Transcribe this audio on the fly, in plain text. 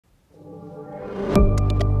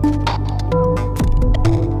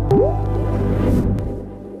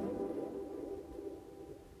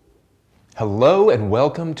Hello and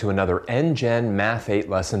welcome to another NGen Math 8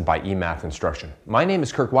 lesson by eMath Instruction. My name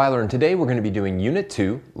is Kirk Weiler and today we're going to be doing Unit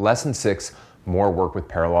 2, Lesson 6, More Work with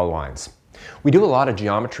Parallel Lines. We do a lot of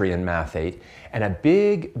geometry in Math 8 and a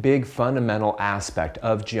big fundamental aspect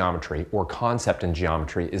of geometry or concept in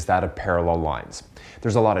geometry is that of parallel lines.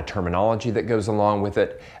 There's a lot of terminology that goes along with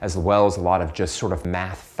it as well as a lot of just sort of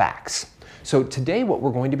math facts. So today what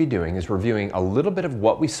we're going to be doing is reviewing a little bit of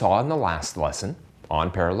what we saw in the last lesson on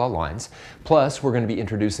parallel lines, plus we're going to be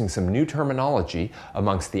introducing some new terminology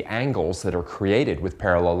amongst the angles that are created with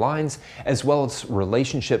parallel lines, as well as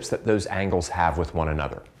relationships that those angles have with one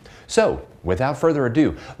another. So, without further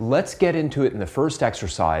ado, let's get into it in the first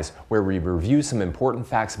exercise where we review some important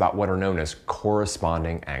facts about what are known as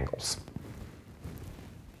corresponding angles.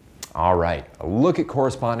 All right, a look at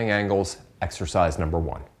corresponding angles, exercise number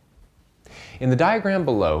 1. In the diagram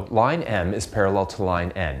below, line M is parallel to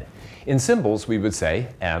line N. In symbols, we would say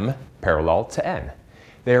M parallel to N.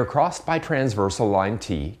 They are crossed by transversal line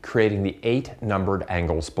T, creating the 8 numbered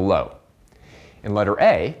angles below. In letter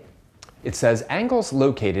A, it says angles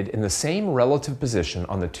located in the same relative position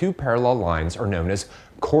on the two parallel lines are known as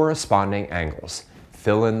corresponding angles.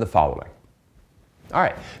 Fill in the following. All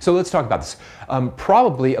right, so let's talk about this.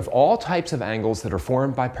 Probably of all types of angles that are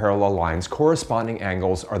formed by parallel lines, corresponding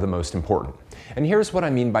angles are the most important. And here's what I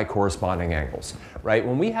mean by corresponding angles, right?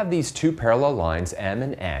 When we have these two parallel lines, M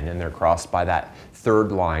and N, and they're crossed by that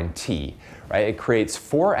third line, T, right? It creates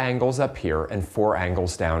 4 angles up here and 4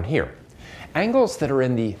 angles down here. Angles that are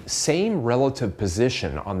in the same relative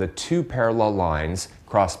position on the two parallel lines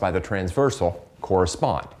crossed by the transversal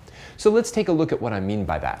correspond. So let's take a look at what I mean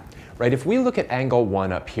by that. Right, if we look at angle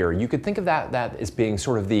 1 up here, you could think of that as being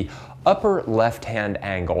sort of the upper left-hand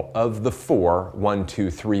angle of the 4, 1, 2,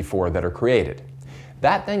 3, 4 that are created.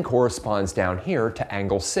 That then corresponds down here to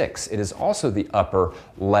angle 6. It is also the upper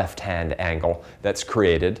left-hand angle that's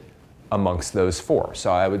created amongst those 4.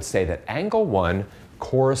 So I would say that angle 1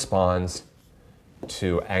 corresponds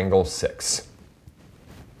to angle 6.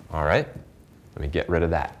 All right, let me get rid of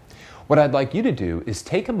that. What I'd like you to do is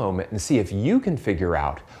take a moment and see if you can figure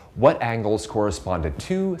out what angles correspond to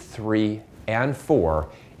 2, 3, and 4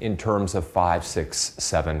 in terms of 5, 6,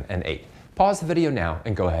 7, and 8. Pause the video now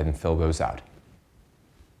and go ahead and fill those out.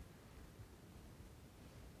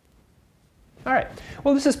 All right,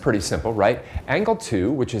 well this is pretty simple, right? Angle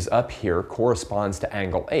 2, which is up here, corresponds to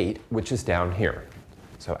angle 8, which is down here.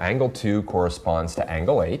 So angle 2 corresponds to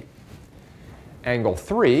angle 8. Angle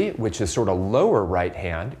 3, which is sort of lower right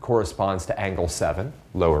hand, corresponds to angle 7,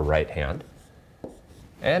 lower right hand.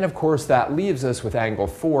 And of course that leaves us with angle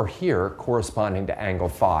 4 here corresponding to angle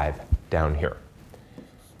 5 down here.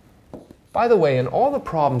 By the way, in all the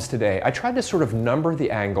problems today, I tried to sort of number the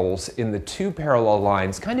angles in the two parallel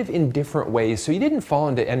lines kind of in different ways so you didn't fall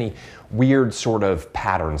into any weird sort of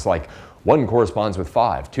patterns like 1 corresponds with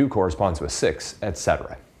 5, 2 corresponds with 6,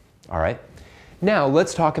 etc. All right? Now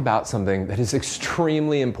let's talk about something that is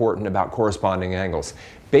extremely important about corresponding angles.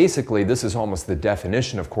 Basically, this is almost the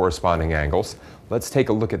definition of corresponding angles. Let's take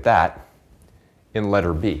a look at that in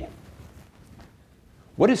letter B.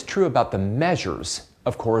 What is true about the measures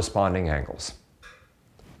of corresponding angles?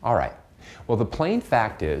 All right, well the plain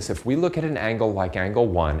fact is if we look at an angle like angle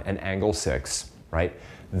 1 and angle 6, right,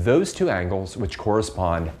 those two angles which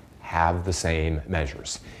correspond have the same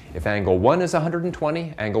measures. If angle 1 is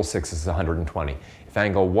 120, angle 6 is 120. If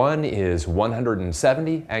angle 1 is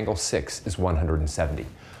 170, angle 6 is 170.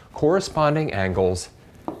 Corresponding angles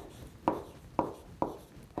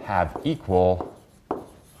have equal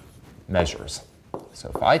measures.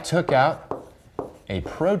 So if I took out a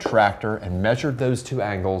protractor and measured those two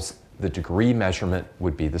angles, the degree measurement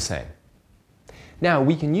would be the same. Now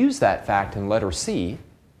we can use that fact in letter C,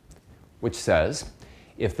 which says,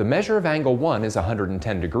 if the measure of angle 1 is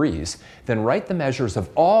 110 degrees, then write the measures of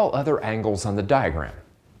all other angles on the diagram.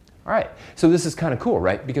 All right, so this is kind of cool,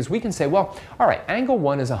 right? Because we can say, well, all right, angle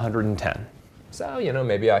 1 is 110. So, you know,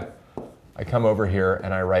 maybe I come over here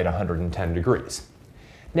and I write 110 degrees.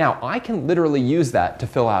 Now, I can literally use that to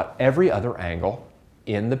fill out every other angle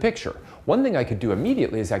in the picture. One thing I could do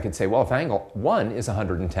immediately is I could say, well, if angle 1 is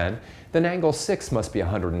 110, then angle 6 must be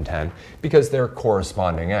 110 because they're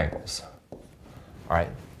corresponding angles. All right,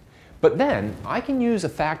 but then I can use a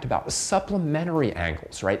fact about supplementary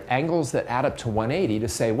angles, right? Angles that add up to 180 to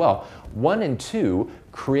say, well, 1 and 2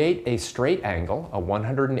 create a straight angle, a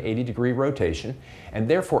 180 degree rotation, and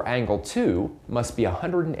therefore angle 2 must be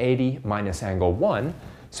 180 minus angle 1,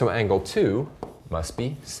 so angle 2 must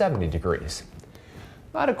be 70 degrees.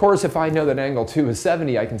 But of course, if I know that angle 2 is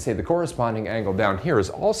 70, I can say the corresponding angle down here is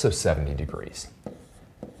also 70 degrees.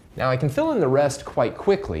 Now I can fill in the rest quite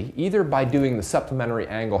quickly, either by doing the supplementary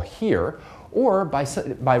angle here, or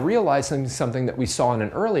by realizing something that we saw in an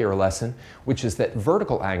earlier lesson, which is that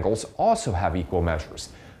vertical angles also have equal measures.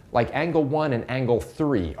 Like angle 1 and angle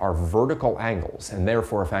 3 are vertical angles, and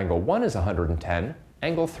therefore if angle 1 is 110,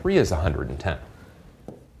 angle 3 is 110.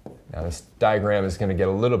 Now this diagram is going to get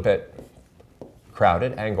a little bit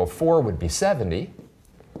crowded. Angle 4 would be 70,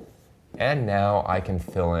 and now I can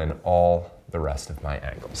fill in all the rest of my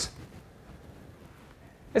angles.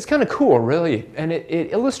 It's kind of cool, really, and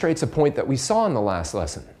it illustrates a point that we saw in the last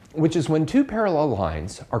lesson, which is when two parallel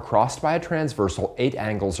lines are crossed by a transversal, 8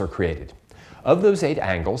 angles are created. Of those 8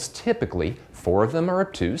 angles, typically 4 of them are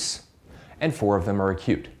obtuse and 4 of them are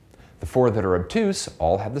acute. The 4 that are obtuse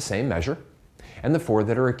all have the same measure, and the 4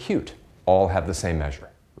 that are acute all have the same measure,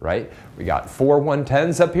 right? We got 4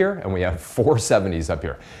 110s up here and we have 4 70s up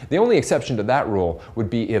here. The only exception to that rule would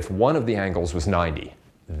be if one of the angles was 90,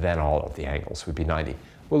 then all of the angles would be 90.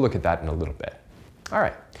 We'll look at that in a little bit. All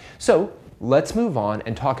right, so let's move on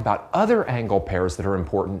and talk about other angle pairs that are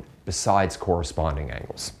important besides corresponding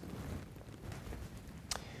angles.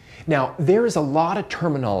 Now, there is a lot of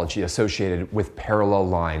terminology associated with parallel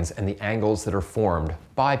lines and the angles that are formed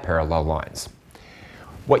by parallel lines.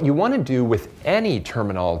 What you want to do with any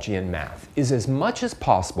terminology in math is, as much as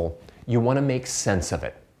possible, you want to make sense of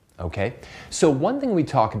it, okay? So one thing we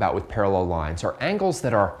talk about with parallel lines are angles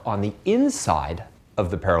that are on the inside of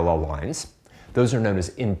the parallel lines. Those are known as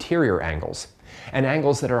interior angles. And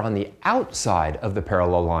angles that are on the outside of the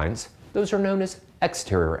parallel lines, those are known as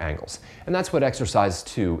exterior angles. And that's what exercise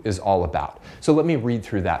 2 is all about. So let me read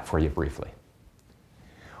through that for you briefly.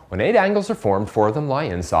 When 8 angles are formed, 4 of them lie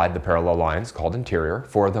inside the parallel lines, called interior.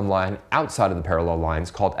 4 of them lie outside of the parallel lines,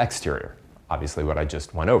 called exterior. Obviously what I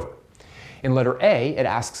just went over. In letter A, it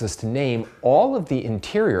asks us to name all of the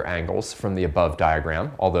interior angles from the above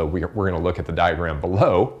diagram, although we're going to look at the diagram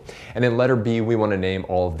below. And in letter B, we want to name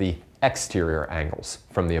all of the exterior angles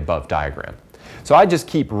from the above diagram. So I just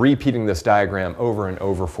keep repeating this diagram over and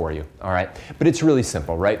over for you, all right? But it's really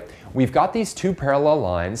simple, right? We've got these two parallel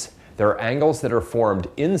lines. There are angles that are formed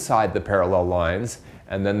inside the parallel lines,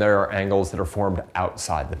 and then there are angles that are formed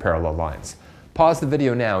outside the parallel lines. Pause the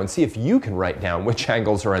video now and see if you can write down which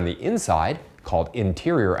angles are on the inside, called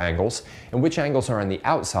interior angles, and which angles are on the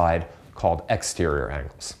outside, called exterior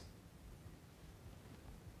angles.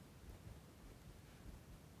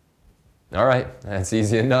 All right, that's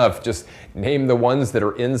easy enough. Just name the ones that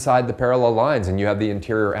are inside the parallel lines and you have the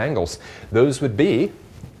interior angles. Those would be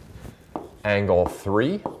angle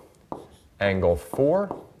 3, angle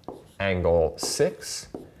 4, angle 6,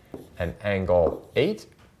 and angle 8.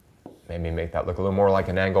 Maybe make that look a little more like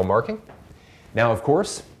an angle marking. Now, of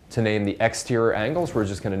course, to name the exterior angles, we're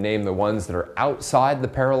just going to name the ones that are outside the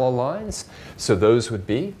parallel lines. So those would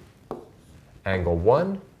be angle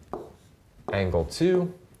 1, angle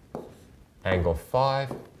 2, angle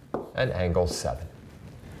 5, and angle 7.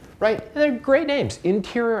 Right? And they're great names.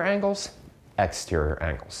 Interior angles, exterior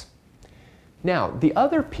angles. Now, the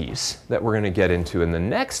other piece that we're going to get into in the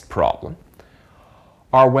next problem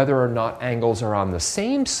are whether or not angles are on the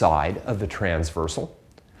same side of the transversal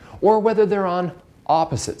or whether they're on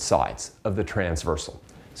opposite sides of the transversal.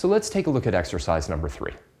 So let's take a look at exercise number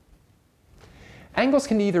 3. Angles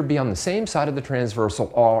can either be on the same side of the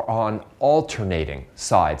transversal or on alternating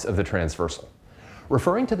sides of the transversal.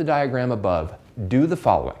 Referring to the diagram above, do the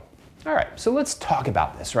following. All right, so let's talk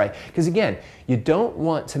about this, right? Because again, you don't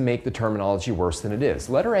want to make the terminology worse than it is.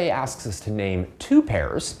 Letter A asks us to name 2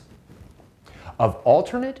 pairs of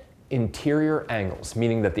alternate interior angles,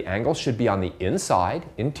 meaning that the angles should be on the inside,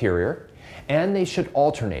 interior, and they should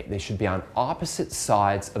alternate. They should be on opposite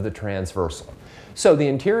sides of the transversal. So the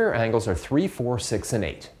interior angles are 3, 4, 6, and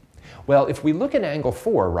 8. Well, if we look at angle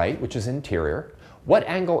 4, right, which is interior, what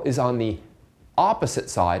angle is on the opposite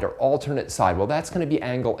side or alternate side? Well, that's going to be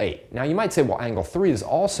angle 8. Now you might say, well, angle 3 is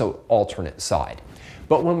also alternate side.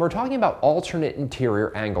 But when we're talking about alternate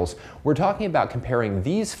interior angles, we're talking about comparing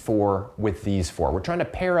these 4 with these 4. We're trying to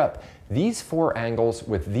pair up these 4 angles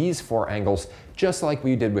with these 4 angles, just like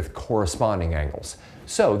we did with corresponding angles.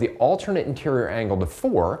 So the alternate interior angle to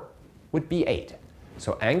 4 would be 8.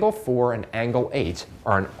 So angle 4 and angle 8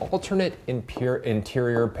 are an alternate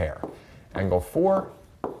interior pair. Angle 4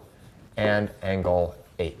 and angle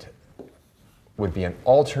 8 would be an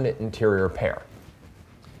alternate interior pair.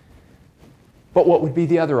 But what would be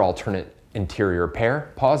the other alternate interior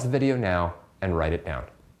pair? Pause the video now and write it down.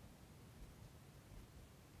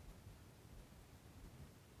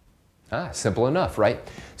 Simple enough, right?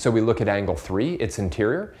 So we look at angle 3, it's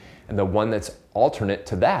interior, and the one that's alternate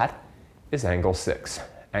to that is angle 6.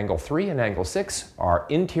 Angle 3 and angle 6 are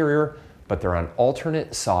interior, but they're on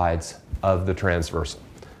alternate sides of the transversal.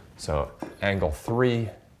 So angle 3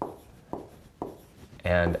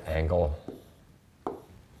 and angle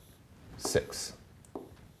 6.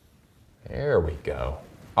 There we go.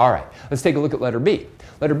 All right, let's take a look at letter B.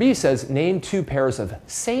 Letter B says, name two pairs of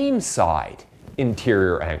same side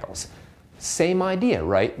interior angles. Same idea,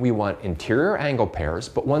 right? We want interior angle pairs,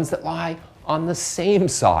 but ones that lie on the same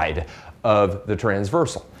side of the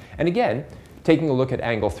transversal. And again, taking a look at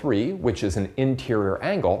angle 3, which is an interior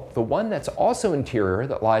angle, the one that's also interior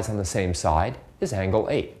that lies on the same side is angle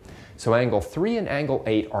 8. So angle 3 and angle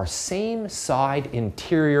 8 are same side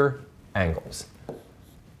interior angles.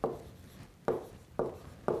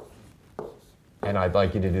 And I'd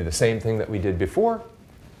like you to do the same thing that we did before.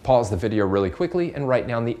 Pause the video really quickly and write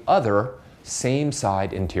down the other same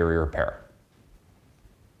side interior pair.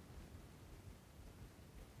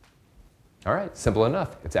 All right, simple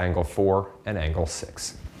enough. It's angle 4 and angle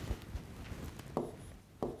 6.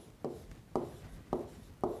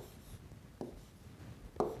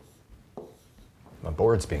 My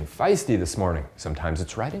board's being feisty this morning. Sometimes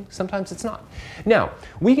it's writing, sometimes it's not. Now,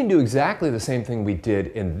 we can do exactly the same thing we did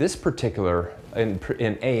in this particular, in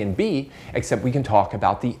A and B, except we can talk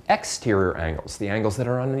about the exterior angles, the angles that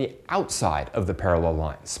are on the outside of the parallel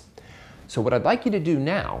lines. So what I'd like you to do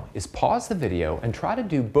now is pause the video and try to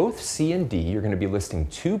do both C and D. You're going to be listing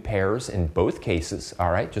two pairs in both cases,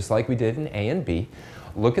 all right, just like we did in A and B.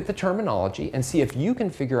 Look at the terminology and see if you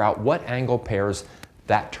can figure out what angle pairs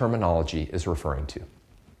that terminology is referring to.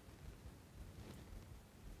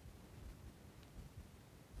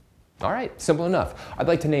 All right, simple enough. I'd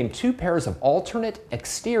like to name two pairs of alternate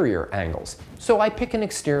exterior angles. So I pick an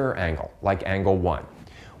exterior angle, like angle 1.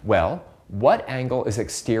 Well, what angle is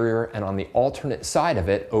exterior and on the alternate side of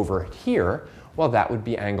it over here? Well, that would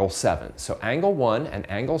be angle 7. So angle 1 and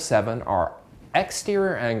angle 7 are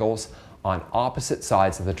exterior angles on opposite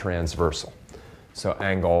sides of the transversal. So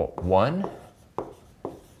angle 1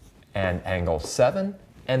 and angle 7,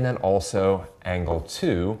 and then also angle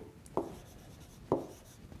 2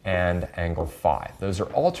 and angle 5. Those are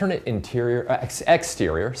alternate exterior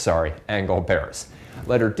angle pairs.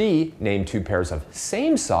 Letter D, name two pairs of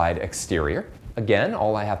same side exterior. Again,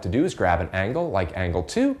 all I have to do is grab an angle like angle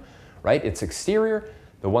 2, right? It's exterior.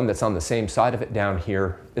 The one that's on the same side of it down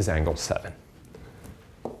here is angle 7.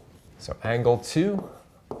 So angle 2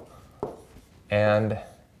 and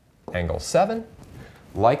angle 7.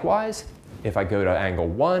 Likewise, if I go to angle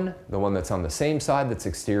 1, the one that's on the same side that's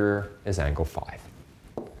exterior is angle 5.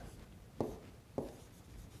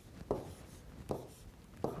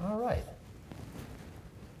 All right.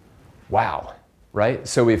 Wow, right?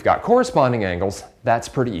 So we've got corresponding angles. That's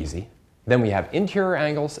pretty easy. Then we have interior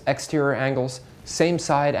angles, exterior angles, same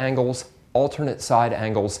side angles, alternate side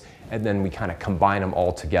angles, and then we kind of combine them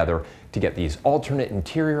all together to get these alternate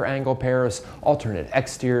interior angle pairs, alternate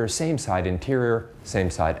exterior, same side interior, same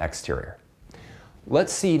side exterior.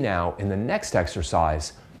 Let's see now in the next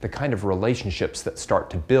exercise the kind of relationships that start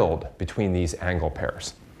to build between these angle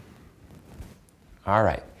pairs. All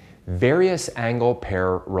right, various angle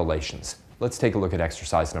pair relations. Let's take a look at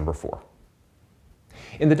exercise number 4.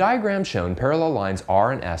 In the diagram shown, parallel lines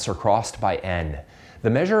R and S are crossed by N. The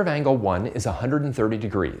measure of angle 1 is 130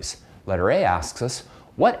 degrees. Letter A asks us,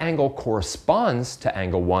 what angle corresponds to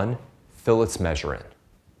angle 1? Fill its measure in.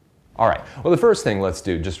 All right, well, the first thing let's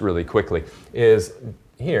do just really quickly is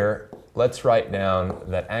here, let's write down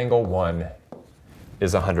that angle 1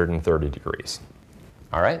 is 130 degrees.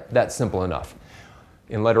 All right, that's simple enough.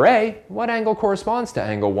 In letter A, what angle corresponds to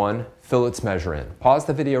angle 1? Fill its measure in. Pause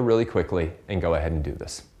the video really quickly and go ahead and do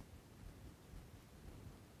this.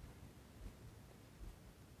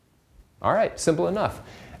 All right, simple enough.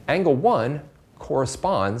 Angle 1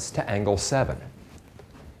 corresponds to angle 7.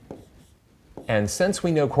 And since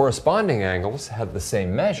we know corresponding angles have the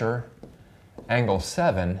same measure, angle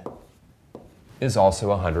 7 is also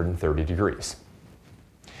 130 degrees.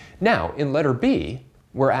 Now, in letter B,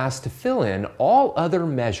 we're asked to fill in all other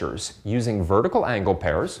measures using vertical angle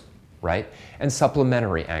pairs, right, and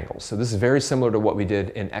supplementary angles. So this is very similar to what we did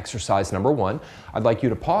in exercise number 1. I'd like you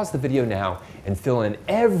to pause the video now and fill in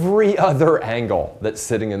every other angle that's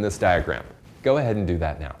sitting in this diagram. Go ahead and do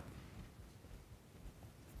that now.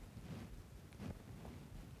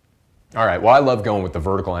 All right, well, I love going with the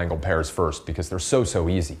vertical angle pairs first because they're so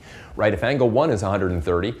easy, right? If angle 1 is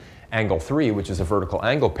 130, angle 3, which is a vertical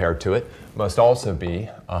angle pair to it, must also be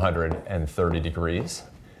 130 degrees.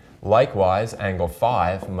 Likewise, angle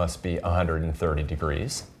 5 must be 130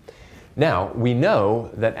 degrees. Now, we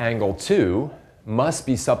know that angle 2 must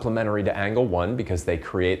be supplementary to angle 1 because they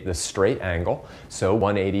create this straight angle. So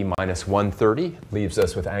 180 minus 130 leaves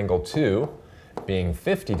us with angle 2 being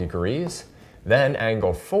 50 degrees. Then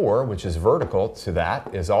angle 4, which is vertical to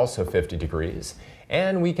that, is also 50 degrees.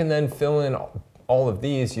 And we can then fill in all of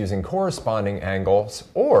these using corresponding angles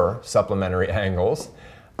or supplementary angles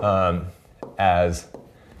as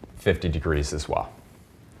 50 degrees as well.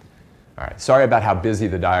 All right, sorry about how busy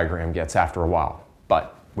the diagram gets after a while,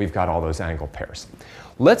 but we've got all those angle pairs.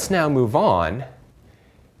 Let's now move on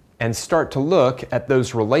and start to look at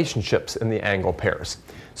those relationships in the angle pairs.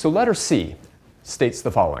 So letter C states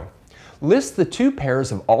the following. List the two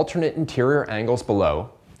pairs of alternate interior angles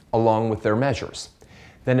below along with their measures.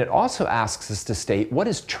 Then it also asks us to state what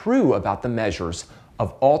is true about the measures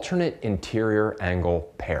of alternate interior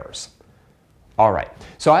angle pairs. All right,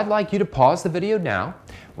 so I'd like you to pause the video now,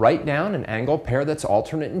 write down an angle pair that's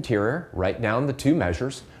alternate interior, write down the two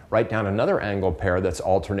measures, write down another angle pair that's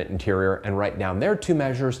alternate interior, and write down their two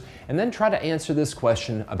measures, and then try to answer this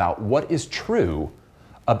question about what is true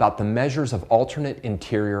about the measures of alternate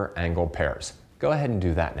interior angle pairs. Go ahead and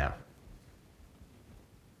do that now.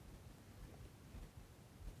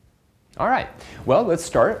 All right, well, let's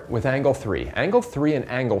start with angle 3. Angle 3 and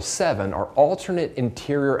angle 7 are alternate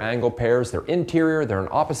interior angle pairs. They're interior, they're on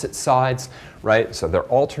opposite sides, right? So they're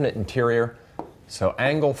alternate interior. So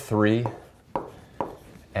angle 3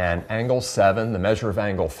 and angle 7, the measure of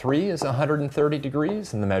angle 3 is 130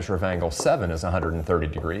 degrees, and the measure of angle 7 is 130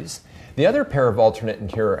 degrees. The other pair of alternate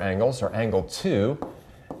interior angles are angle 2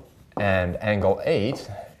 and angle 8,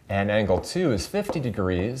 and angle 2 is 50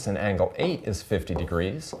 degrees, and angle 8 is 50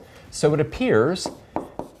 degrees. So it appears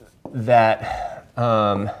that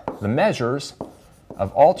the measures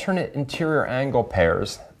of alternate interior angle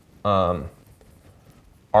pairs are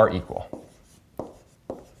equal,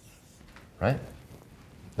 right?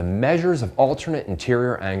 The measures of alternate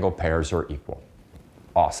interior angle pairs are equal.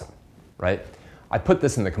 Awesome, right? I put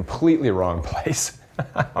this in the completely wrong place.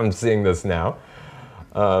 I'm seeing this now.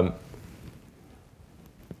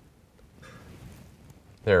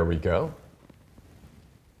 There we go.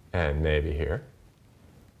 And maybe here.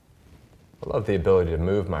 I love the ability to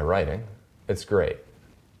move my writing. It's great.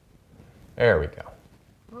 There we go.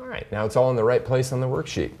 All right, now it's all in the right place on the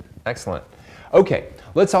worksheet. Excellent. Okay,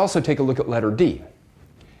 let's also take a look at letter D.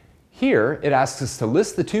 Here, it asks us to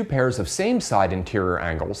list the two pairs of same side interior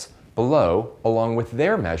angles below along with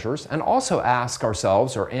their measures, and also ask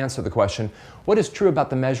ourselves or answer the question, what is true about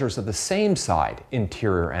the measures of the same side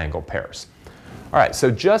interior angle pairs? All right,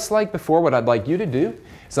 so just like before, what I'd like you to do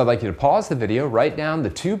is I'd like you to pause the video, write down the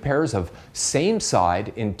two pairs of same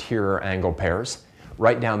side interior angle pairs,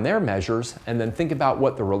 write down their measures, and then think about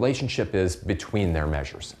what the relationship is between their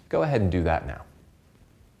measures. Go ahead and do that now.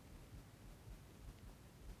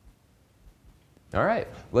 All right,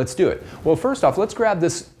 let's do it. Well, first off, let's grab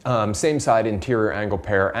this same side interior angle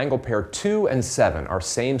pair 2 and 7 are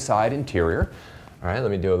same side interior. All right,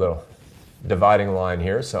 let me do a little dividing line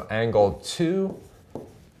here. So angle 2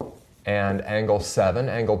 and angle 7.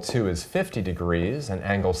 Angle 2 is 50 degrees and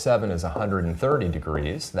angle 7 is 130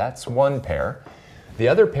 degrees. That's one pair. The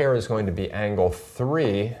other pair is going to be angle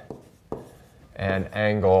 3 and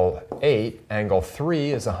angle 8. Angle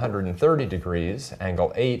 3 is 130 degrees.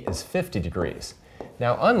 Angle 8 is 50 degrees.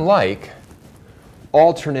 Now, unlike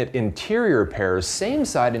alternate interior pairs, same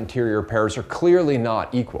side interior pairs are clearly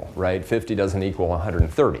not equal, right? 50 doesn't equal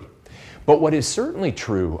 130. But what is certainly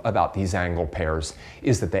true about these angle pairs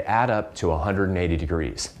is that they add up to 180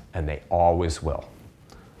 degrees, and they always will.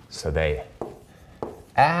 So they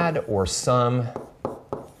add or sum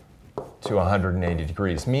to 180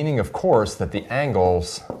 degrees, meaning, of course, that the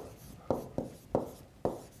angles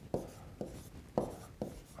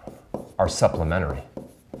are supplementary.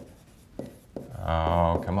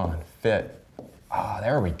 Oh, come on, fit. Ah,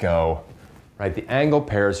 there we go. Right, the angle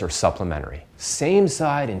pairs are supplementary. Same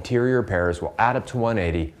side interior pairs will add up to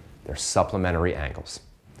 180. They're supplementary angles.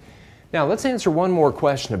 Now let's answer one more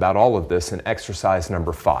question about all of this in exercise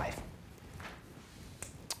number 5.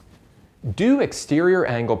 Do exterior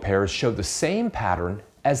angle pairs show the same pattern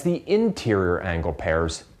as the interior angle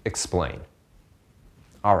pairs explain?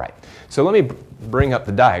 All right, so let me bring up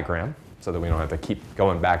the diagram so that we don't have to keep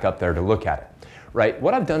going back up there to look at it. Right,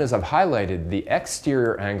 what I've done is I've highlighted the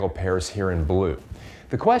exterior angle pairs here in blue.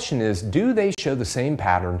 The question is, do they show the same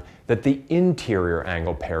pattern that the interior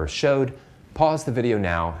angle pairs showed? Pause the video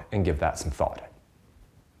now and give that some thought.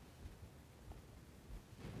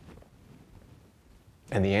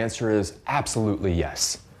 And the answer is absolutely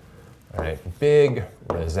yes. All right, big,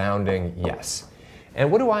 resounding yes.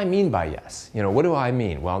 And what do I mean by yes? You know, what do I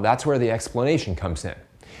mean? Well, that's where the explanation comes in.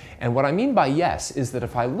 And what I mean by yes is that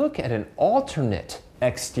if I look at an alternate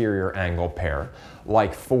exterior angle pair,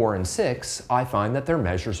 like 4 and 6, I find that their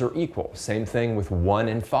measures are equal. Same thing with 1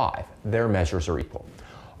 and 5, their measures are equal.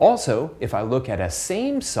 Also, if I look at a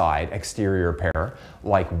same side exterior pair,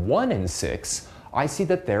 like 1 and 6, I see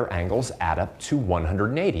that their angles add up to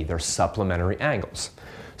 180. They're supplementary angles.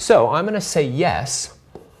 So I'm going to say yes,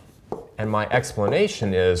 and my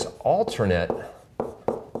explanation is alternate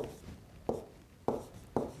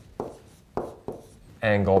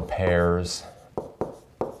angle pairs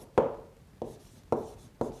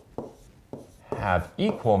have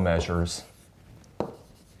equal measures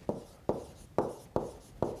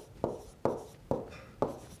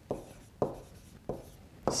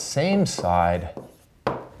same side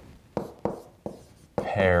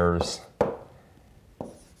pairs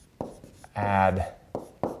add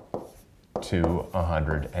to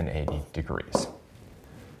 180 degrees.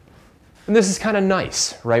 And this is kind of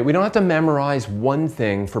nice, right? We don't have to memorize one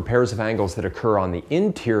thing for pairs of angles that occur on the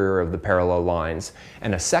interior of the parallel lines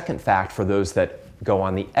and a second fact for those that go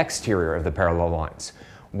on the exterior of the parallel lines.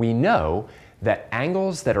 We know that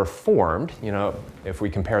angles that are formed, if we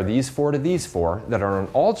compare these four to these four, that are on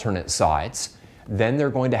alternate sides, then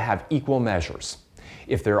they're going to have equal measures.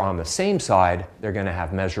 If they're on the same side, they're going to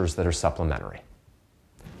have measures that are supplementary.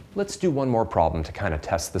 Let's do one more problem to kind of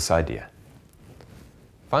test this idea.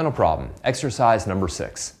 Final problem, exercise number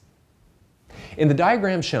 6. In the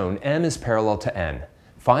diagram shown, m is parallel to n.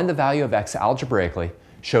 Find the value of x algebraically,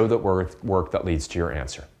 show the work that leads to your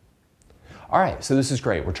answer. All right, so this is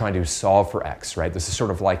great. We're trying to solve for x, right? This is sort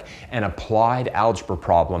of like an applied algebra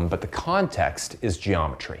problem, but the context is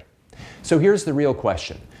geometry. So here's the real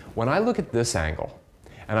question. When I look at this angle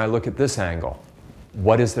and I look at this angle,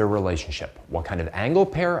 what is their relationship? What kind of angle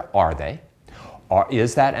pair are they?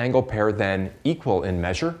 Is that angle pair then equal in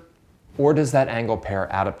measure, or does that angle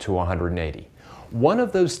pair add up to 180? One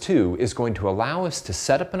of those two is going to allow us to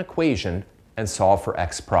set up an equation and solve for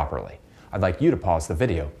x properly. I'd like you to pause the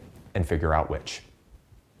video and figure out which.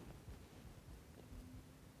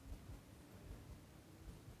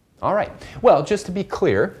 All right, well, just to be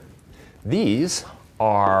clear, these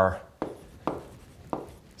are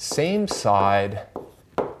same side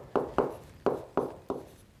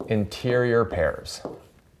interior pairs,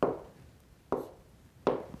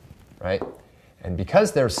 right? And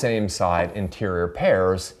because they're same side interior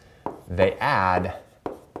pairs, they add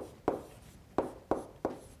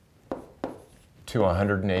to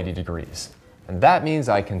 180 degrees. And that means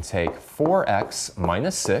I can take 4x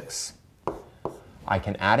minus 6, I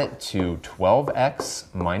can add it to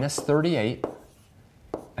 12x minus 38,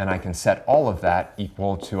 and I can set all of that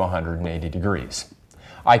equal to 180 degrees.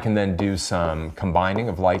 I can then do some combining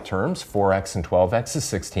of like terms. 4x and 12x is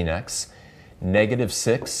 16x. Negative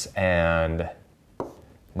 6 and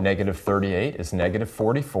negative 38 is negative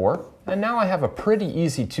 44. And now I have a pretty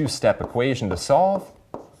easy two-step equation to solve.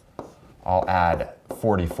 I'll add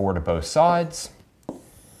 44 to both sides.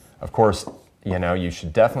 Of course, you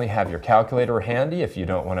should definitely have your calculator handy if you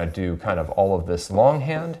don't want to do kind of all of this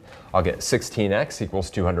longhand. I'll get 16x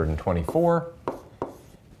equals 224.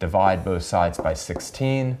 Divide both sides by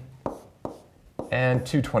 16. And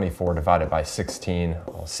 224 divided by 16,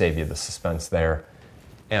 I'll save you the suspense there.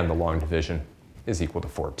 And the long division is equal to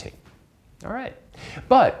 14. All right.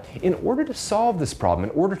 But in order to solve this problem,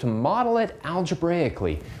 in order to model it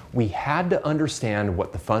algebraically, we had to understand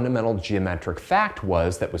what the fundamental geometric fact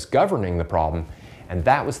was that was governing the problem, and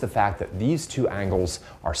that was the fact that these two angles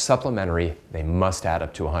are supplementary. They must add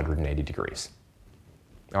up to 180 degrees.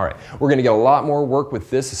 All right, we're going to get a lot more work with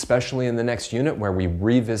this, especially in the next unit where we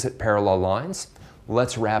revisit parallel lines.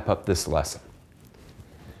 Let's wrap up this lesson.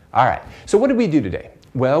 All right, so what did we do today?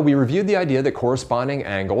 Well, we reviewed the idea that corresponding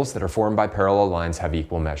angles that are formed by parallel lines have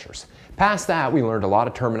equal measures. Past that, we learned a lot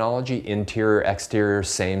of terminology: interior, exterior,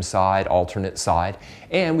 same side, alternate side,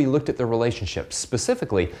 and we looked at the relationships.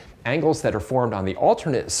 Specifically, angles that are formed on the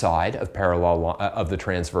alternate side of the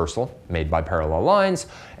transversal, made by parallel lines,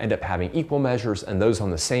 end up having equal measures, and those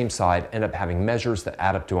on the same side end up having measures that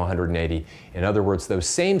add up to 180. In other words, those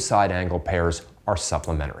same side angle pairs are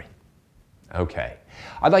supplementary. Okay.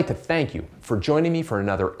 I'd like to thank you for joining me for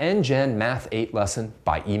another NGen Math 8 lesson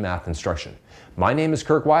by eMath Instruction. My name is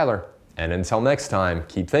Kirk Weiler, and until next time,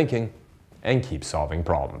 keep thinking and keep solving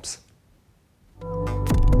problems.